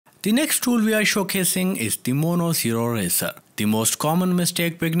The next tool we are showcasing is the Mono Zero Eraser. The most common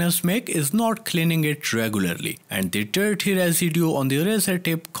mistake beginners make is not cleaning it regularly, and the dirty residue on the eraser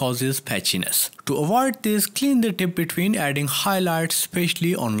tip causes patchiness. To avoid this, clean the tip between adding highlights,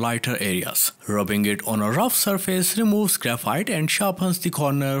 especially on lighter areas. Rubbing it on a rough surface removes graphite and sharpens the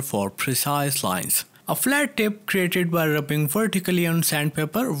corner for precise lines. A flat tip created by rubbing vertically on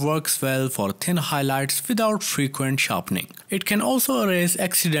sandpaper works well for thin highlights without frequent sharpening. It can also erase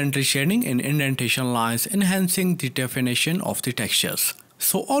accidental shading in indentation lines, enhancing the definition of the textures.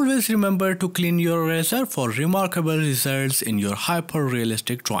 So always remember to clean your eraser for remarkable results in your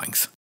hyper-realistic drawings.